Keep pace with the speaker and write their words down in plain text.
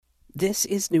This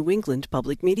is New England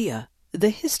Public Media.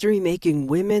 The history-making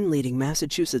women leading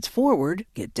Massachusetts forward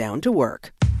get down to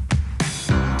work.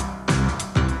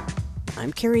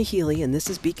 I'm Carrie Healy, and this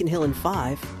is Beacon Hill in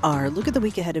 5, our look at the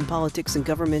week ahead in politics and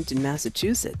government in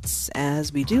Massachusetts.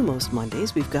 As we do most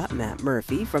Mondays, we've got Matt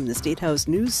Murphy from the State House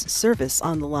News Service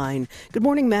on the line. Good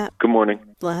morning, Matt. Good morning.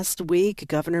 Last week,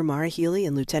 Governor Maura Healey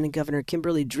and Lieutenant Governor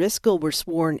Kimberly Driscoll were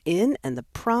sworn in, and the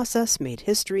process made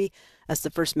history as the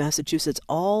first Massachusetts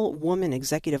all-woman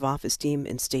executive office team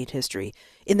in state history.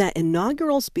 In that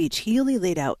inaugural speech, Healey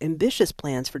laid out ambitious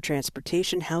plans for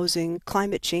transportation, housing,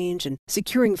 climate change, and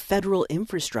securing federal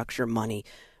infrastructure money.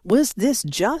 Was this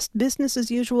just business as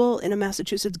usual in a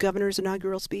Massachusetts governor's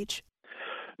inaugural speech?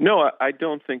 No, I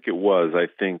don't think it was. I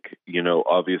think,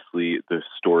 obviously the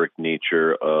historic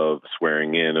nature of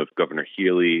swearing in of Governor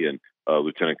Healey and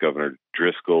Lieutenant Governor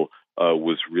Driscoll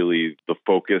was really the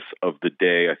focus of the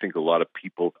day. I think a lot of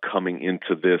people coming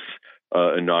into this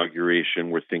inauguration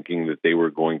were thinking that they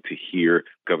were going to hear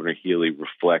Governor Healey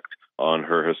reflect on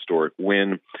her historic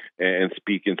win and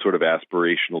speak in sort of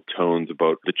aspirational tones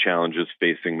about the challenges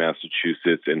facing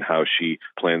Massachusetts and how she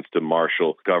plans to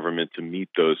marshal government to meet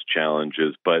those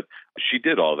challenges. But she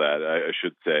did all that, I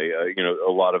should say.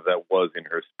 A lot of that was in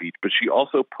her speech, but she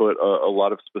also put a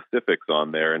lot of specifics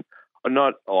on there. And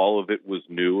not all of it was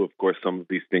new. Of course, some of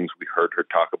these things we heard her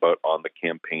talk about on the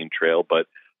campaign trail, but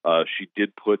she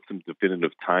did put some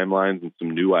definitive timelines and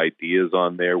some new ideas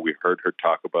on there. We heard her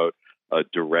talk about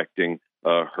directing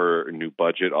her new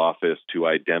budget office to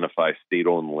identify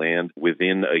state-owned land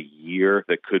within a year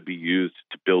that could be used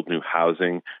to build new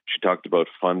housing. She talked about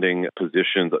funding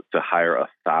positions to hire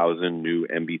 1,000 new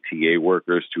MBTA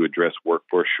workers to address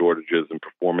workforce shortages and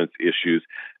performance issues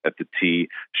at the T.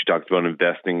 She talked about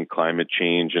investing in climate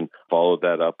change and followed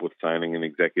that up with signing an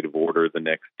executive order the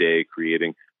next day,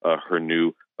 creating her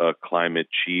new climate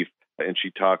chief. And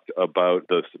she talked about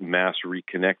the Mass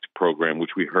Reconnect program,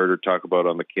 which we heard her talk about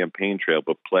on the campaign trail,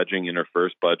 but pledging in her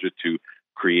first budget to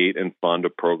create and fund a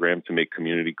program to make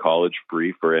community college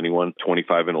free for anyone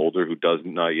 25 and older who does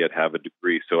not yet have a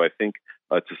degree. So I think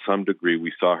to some degree,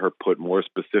 we saw her put more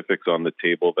specifics on the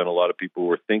table than a lot of people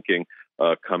were thinking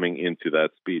coming into that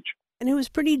speech. And it was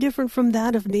pretty different from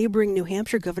that of neighboring New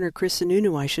Hampshire Governor Chris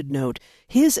Sununu, I should note.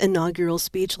 His inaugural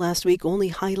speech last week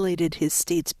only highlighted his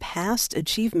state's past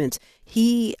achievements.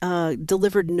 He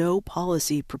delivered no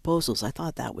policy proposals. I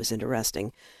thought that was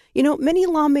interesting. Many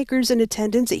lawmakers in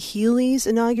attendance at Healey's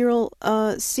inaugural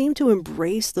seem to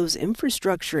embrace those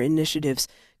infrastructure initiatives.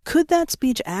 Could that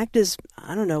speech act as,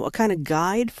 a kind of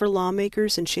guide for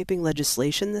lawmakers in shaping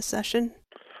legislation this session?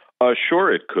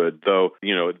 Sure, it could, though,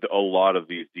 a lot of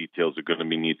these details are going to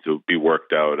need to be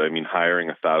worked out. I mean, hiring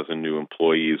 1,000 new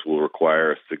employees will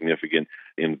require a significant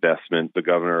investment. The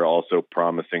governor also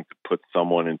promising to put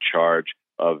someone in charge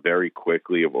very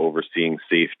quickly of overseeing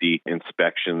safety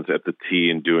inspections at the T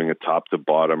and doing a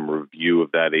top-to-bottom review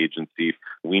of that agency.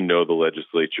 We know the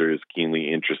legislature is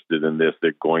keenly interested in this.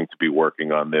 They're going to be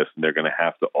working on this, and they're going to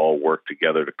have to all work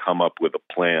together to come up with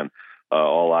a plan.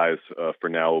 All eyes for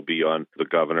now will be on the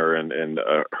governor and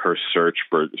her search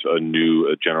for a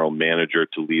new general manager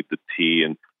to lead the T.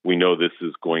 And we know this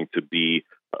is going to be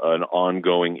an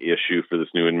ongoing issue for this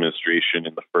new administration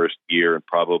in the first year and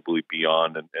probably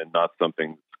beyond, and not something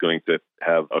that's going to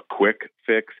have a quick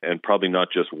fix and probably not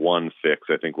just one fix.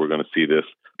 I think we're going to see this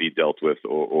be dealt with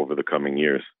over the coming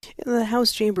years. The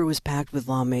House chamber was packed with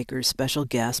lawmakers, special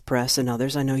guests, press, and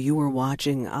others. I know you were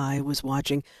watching. I was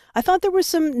watching. I thought there were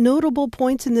some notable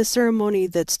points in this ceremony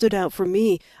that stood out for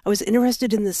me. I was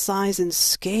interested in the size and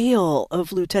scale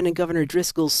of Lieutenant Governor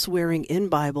Driscoll's swearing-in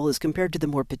Bible as compared to the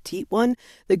more petite one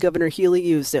that Governor Healey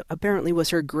used that apparently was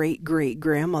her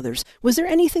great-great-grandmother's. Was there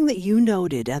anything that you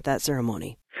noted at that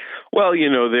ceremony? Well,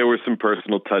 there were some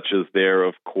personal touches there,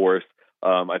 of course.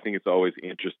 I think it's always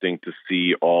interesting to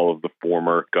see all of the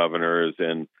former governors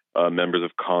and members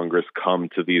of Congress come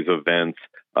to these events.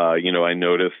 I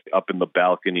noticed up in the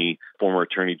balcony, former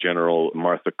Attorney General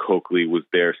Martha Coakley was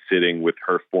there sitting with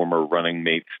her former running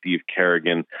mate, Steve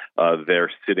Kerrigan.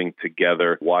 They're sitting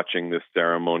together watching this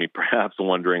ceremony, perhaps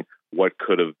wondering what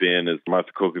could have been as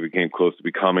Martha Coakley became close to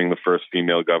becoming the first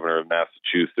female governor of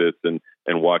Massachusetts and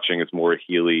watching as Maura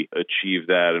Healey achieve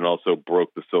that and also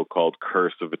broke the so-called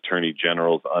curse of attorney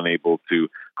generals unable to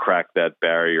crack that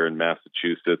barrier in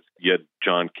Massachusetts. You had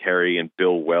John Kerry and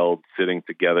Bill Weld sitting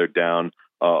together down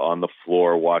on the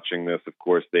floor watching this. Of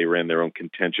course, they ran their own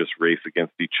contentious race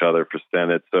against each other for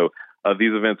Senate. So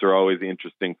these events are always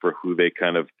interesting for who they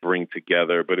kind of bring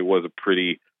together, but it was a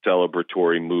pretty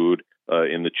celebratory mood.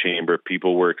 in the chamber.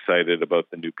 People were excited about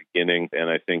the new beginning, and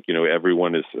I think,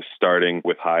 everyone is starting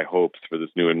with high hopes for this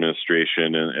new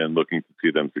administration and looking to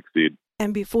see them succeed.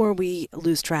 And before we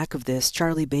lose track of this,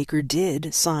 Charlie Baker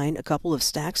did sign a couple of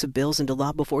stacks of bills into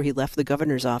law before he left the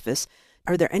governor's office.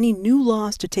 Are there any new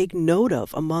laws to take note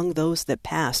of among those that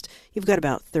passed? You've got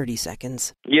about 30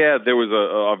 seconds. Yeah, there was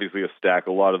obviously a stack,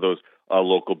 a lot of those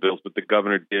local bills, but the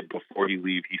governor did, before he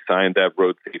left, he signed that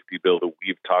road safety bill that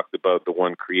we've talked about, the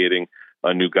one creating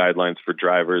new guidelines for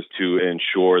drivers to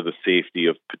ensure the safety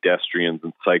of pedestrians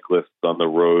and cyclists on the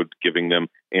road, giving them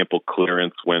ample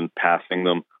clearance when passing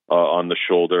them on the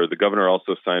shoulder. The governor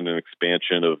also signed an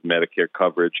expansion of Medicare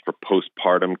coverage for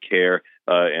postpartum care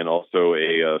and also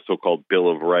a so-called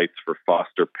Bill of Rights for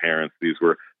foster parents. These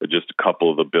were just a couple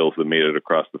of the bills that made it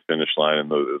across the finish line in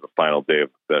the final day of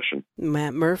the session.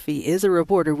 Matt Murphy is a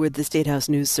reporter with the State House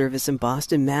News Service in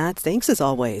Boston. Matt, thanks as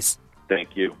always.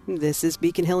 Thank you. This is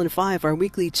Beacon Hill in 5, our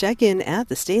weekly check-in at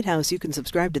the State House. You can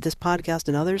subscribe to this podcast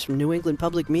and others from New England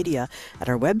Public Media at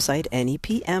our website,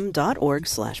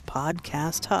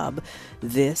 nepm.org/podcast hub.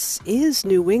 This is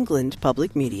New England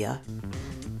Public Media.